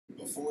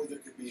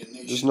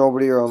There's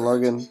nobody around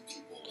Logan.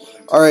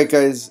 Alright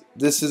guys,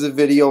 this is a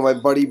video. My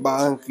buddy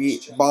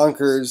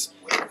Bonkers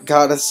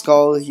got a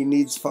skull. He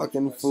needs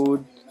fucking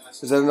food.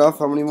 Is that enough?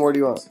 How many more do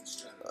you want?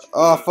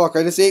 Oh fuck,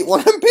 I just ate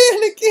one. I'm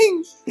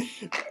panicking!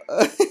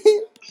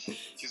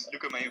 Just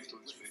look at my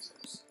influence, please.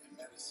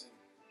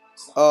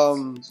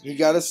 He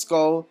got a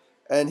skull,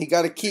 and he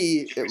got a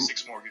key. Give me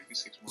 6 more, give me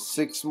 6 more.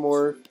 6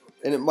 more,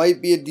 and it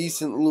might be a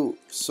decent loot,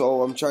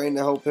 so I'm trying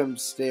to help him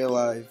stay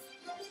alive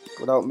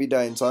without me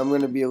dying. So I'm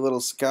going to be a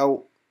little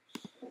scout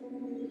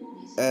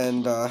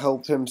and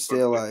help him stay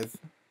alive.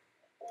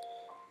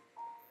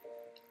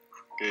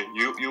 Okay,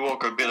 you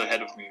walk a bit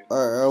ahead of me.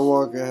 Alright, I'll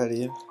walk ahead of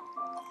you.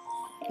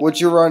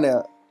 What's your run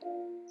at?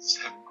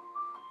 7.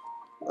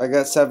 I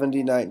got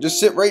 79. Just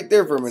sit right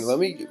there for a minute. Let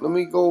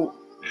me go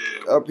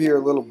up here a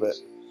little bit.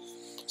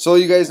 So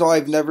you guys know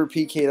I've never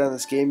PK'd on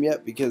this game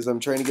yet because I'm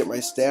trying to get my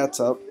stats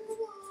up.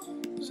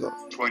 So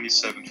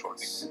 27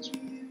 14 minutes.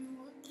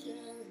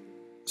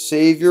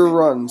 Save your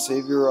run.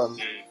 Save your run.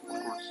 Yeah,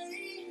 of course.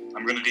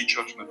 I'm gonna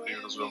recharge my player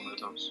as well in that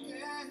house.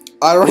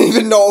 I don't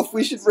even know if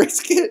we should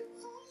risk it.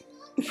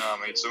 Nah,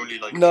 mate, it's only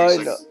like no, 3 I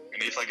seconds. know.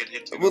 And if I get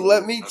hit, Well,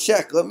 let me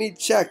check. Let me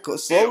check.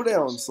 Slow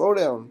down. Slow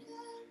down.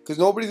 Because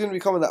nobody's going to be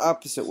coming the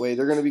opposite way.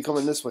 They're going to be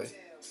coming this way.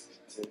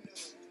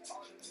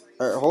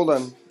 Alright, hold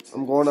on.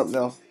 I'm going up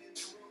now.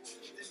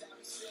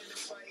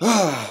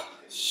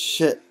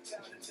 Shit.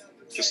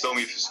 Just tell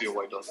me if you see a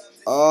white dot.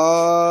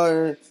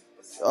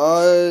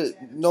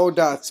 No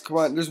dots. Come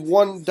on. There's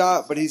one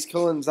dot, but he's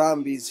killing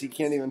zombies. He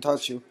can't even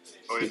touch you.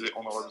 Oh, is it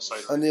on the other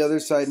side? On the other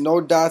side.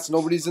 No dots.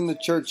 Nobody's in the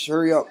church.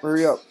 Hurry up.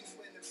 Hurry up.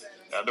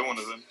 Yeah, I don't want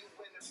to win.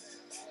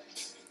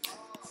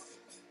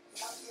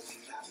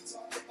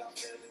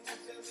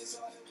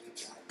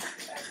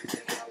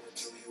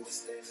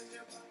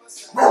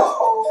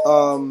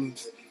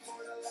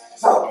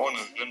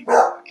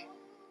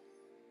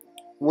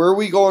 Where are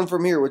we going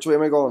from here? Which way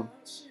am I going?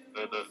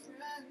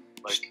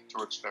 Like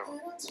towards Farrell.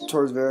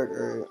 Towards Varric.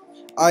 Alright.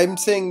 I'm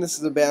saying this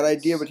is a bad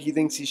idea, but he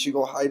thinks he should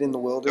go hide in the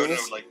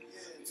wilderness. No, like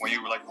when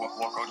you like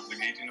walk out of the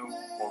gate, you know,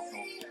 walk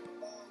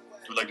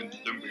to like the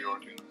lumber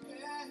yard, you know.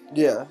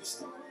 Yeah.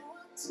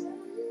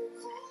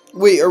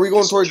 Wait, are we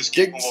going towards just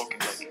dig? Walking,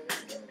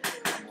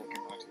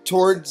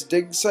 towards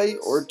dig site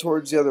or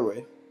towards the other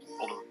way?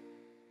 All the way.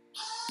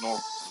 No.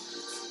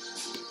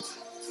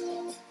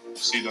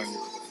 See down here.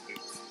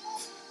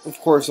 Of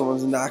course,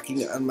 someone's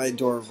knocking on my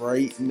door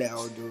right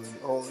now, dude.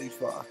 Holy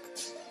fuck.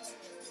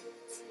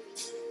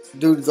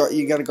 Dude,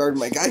 you gotta guard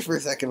my guy for a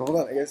second. Hold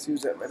on, I guess he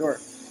was at my door.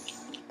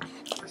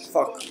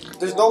 Fuck.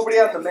 There's nobody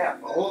on the map.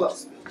 Hold up.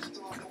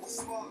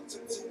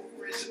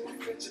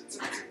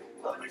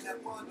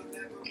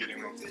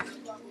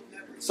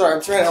 Sorry,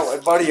 I'm trying to help my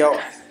buddy out.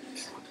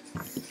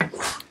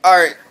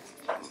 Alright.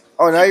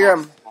 Oh, now you're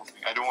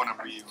I don't want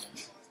to be.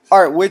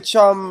 Alright, which,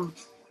 what's that?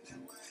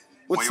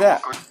 When you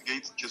walk out the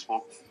gate, just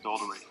walk the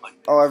other way. Like.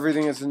 Oh,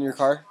 everything is in your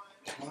car?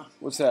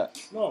 What's that?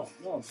 No,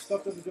 the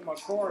stuff that was in my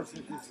car is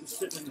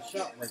sitting in the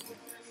shop right there.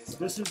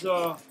 This is,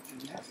 Yo,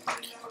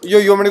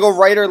 you want me to go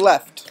right or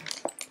left?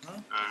 Huh?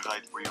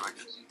 Right, where you like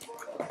this.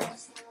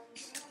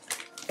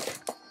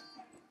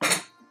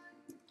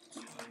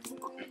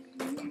 Okay.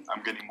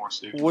 I'm getting more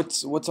safe.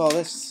 What's all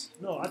this?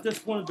 No, I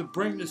just wanted to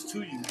bring this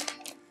to you.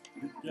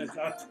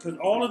 Because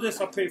all of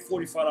this I paid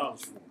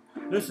 $45 for.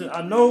 Listen,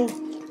 I know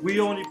we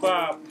only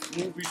buy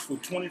movies for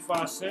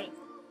 25 cents,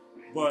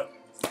 but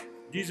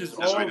these is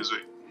all... This way.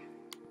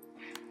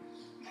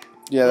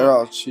 Yeah, they're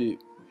all cheap.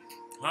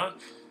 Huh?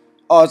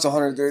 Oh, it's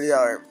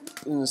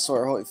 $130 in the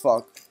store. Holy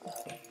fuck.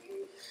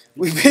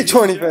 We paid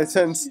 25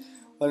 cents.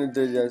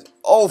 $130.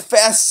 Oh,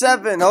 Fast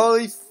 7.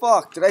 Holy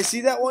fuck. Did I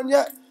see that one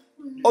yet?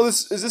 Oh,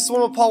 is this the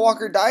one where Paul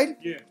Walker died?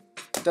 Yeah.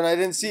 Then I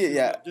didn't see it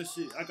yet. Just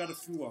see, I got a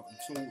few of them.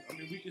 So, I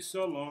mean, we can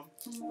sell them.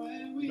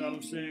 You know what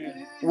I'm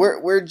saying?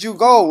 Where'd you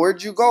go?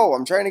 Where'd you go?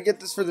 I'm trying to get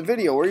this for the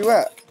video. Where you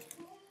at?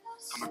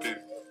 I'm okay.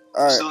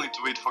 Alright. I still need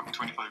to wait fucking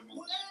 25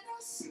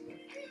 minutes.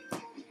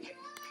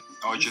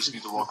 No, I just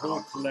need to walk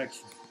around.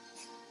 Collection.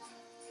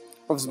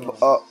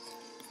 Oh,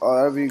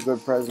 that'd be a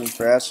good present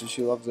for Ashley.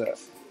 She loves that.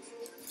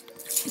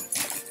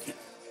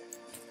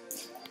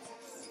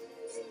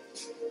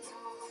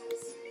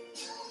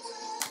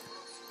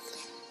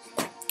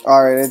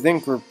 Alright, I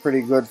think we're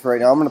pretty good for right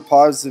now. I'm going to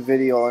pause the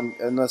video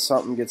unless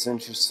something gets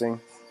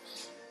interesting.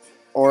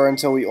 Or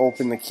until we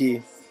open the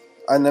key.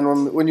 And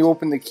then when you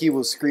open the key,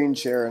 we'll screen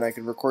share and I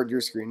can record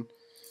your screen.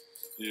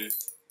 Yeah.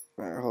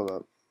 Alright, hold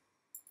up.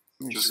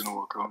 Just gonna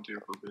walk around here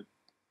for a bit.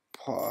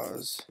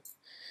 Pause.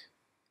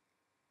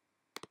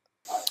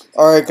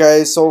 Alright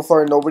guys, so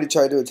far nobody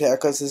tried to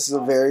attack us. This is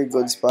a very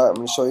good spot. I'm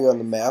going to show you on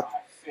the map.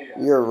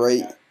 We are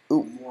right,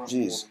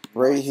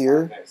 right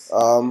here.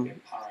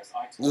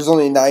 There's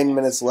only 9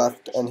 minutes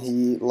left and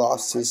he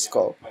lost his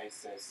skull.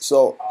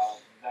 So,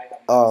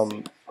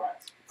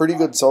 pretty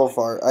good so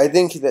far. I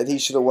think that he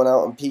should have went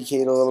out and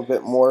PK'd a little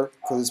bit more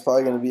because it's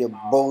probably going to be a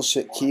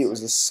bullshit key. It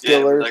was a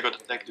skiller. Yeah, I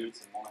got attacked, dude.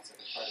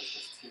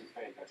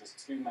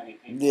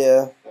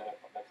 Yeah.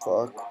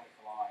 Fuck.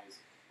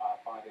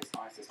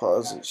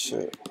 Pause it,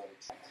 shit.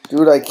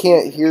 Dude, I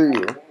can't hear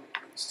you.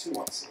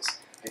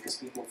 Because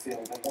people feel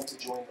they want to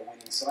join the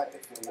winning side. They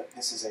feel that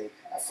this is a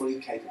fully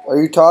capable.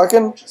 Are you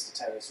talking? Not just a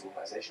terrorist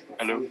organization,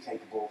 but Hello? fully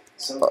capable.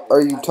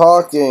 Are you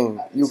talking?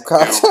 You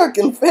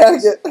cocksucking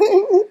faggot.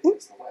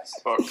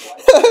 Fuck.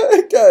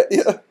 God,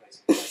 yeah.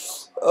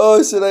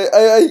 Oh shit!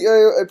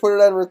 I put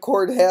it on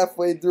record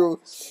halfway through.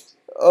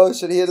 Oh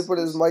shit! He had to put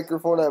his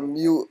microphone on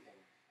mute,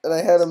 and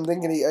I had him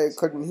thinking I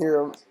couldn't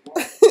hear him.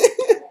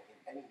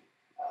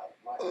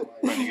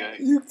 Funny guy.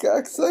 You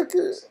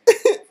cocksucker.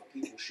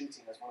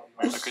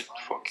 I could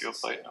fuck you up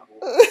right now.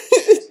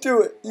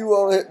 Do it. You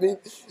won't hit me.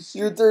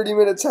 Your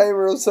 30-minute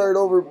timer will start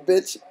over,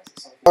 bitch.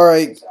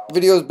 Alright,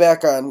 video's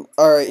back on.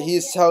 Alright,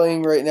 he's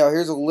telling right now.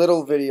 Here's a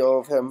little video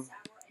of him.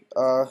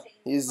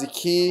 He's the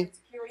key.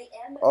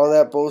 All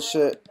that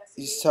bullshit.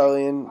 He's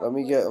telling. Let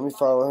me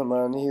follow him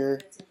on here.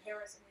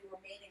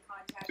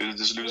 Dude,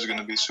 this loser's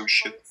gonna be so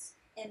shit.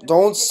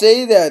 Don't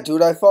say that,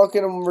 dude. I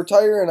fucking am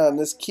retiring on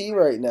this key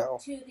right now.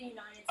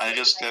 I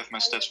just have my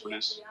stats for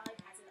this.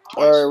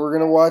 Alright, we're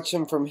gonna watch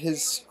him from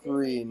his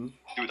screen.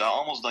 Dude, I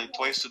almost died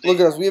twice today. Look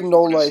at us, we have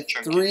no for this life.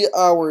 chunky. 3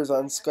 hours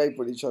on Skype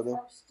with each other.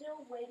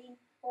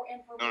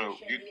 No,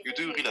 you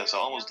do realize I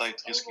almost died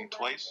risking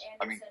twice?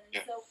 I mean,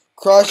 yeah.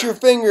 Cross your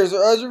fingers,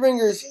 cross your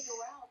fingers.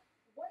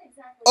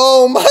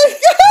 Oh my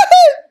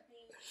god!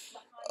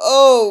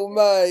 Oh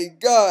my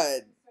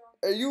god.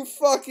 Are you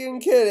fucking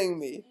kidding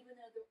me?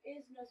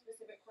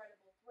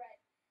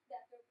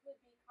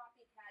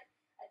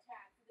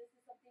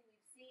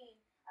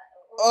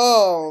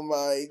 Oh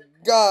my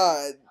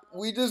god.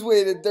 We just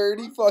waited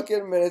 30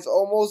 fucking minutes,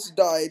 almost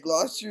died,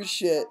 lost your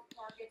shit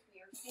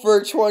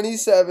for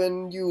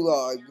 27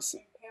 U-logs.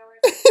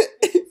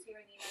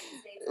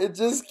 It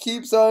just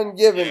keeps on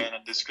giving. Yeah, and I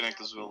disconnect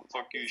as well.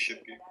 Fuck you,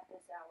 shit game.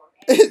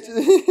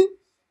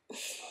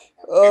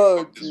 Oh,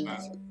 Fuck this, jeez.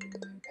 man.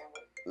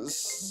 Let's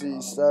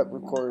see, stop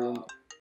recording.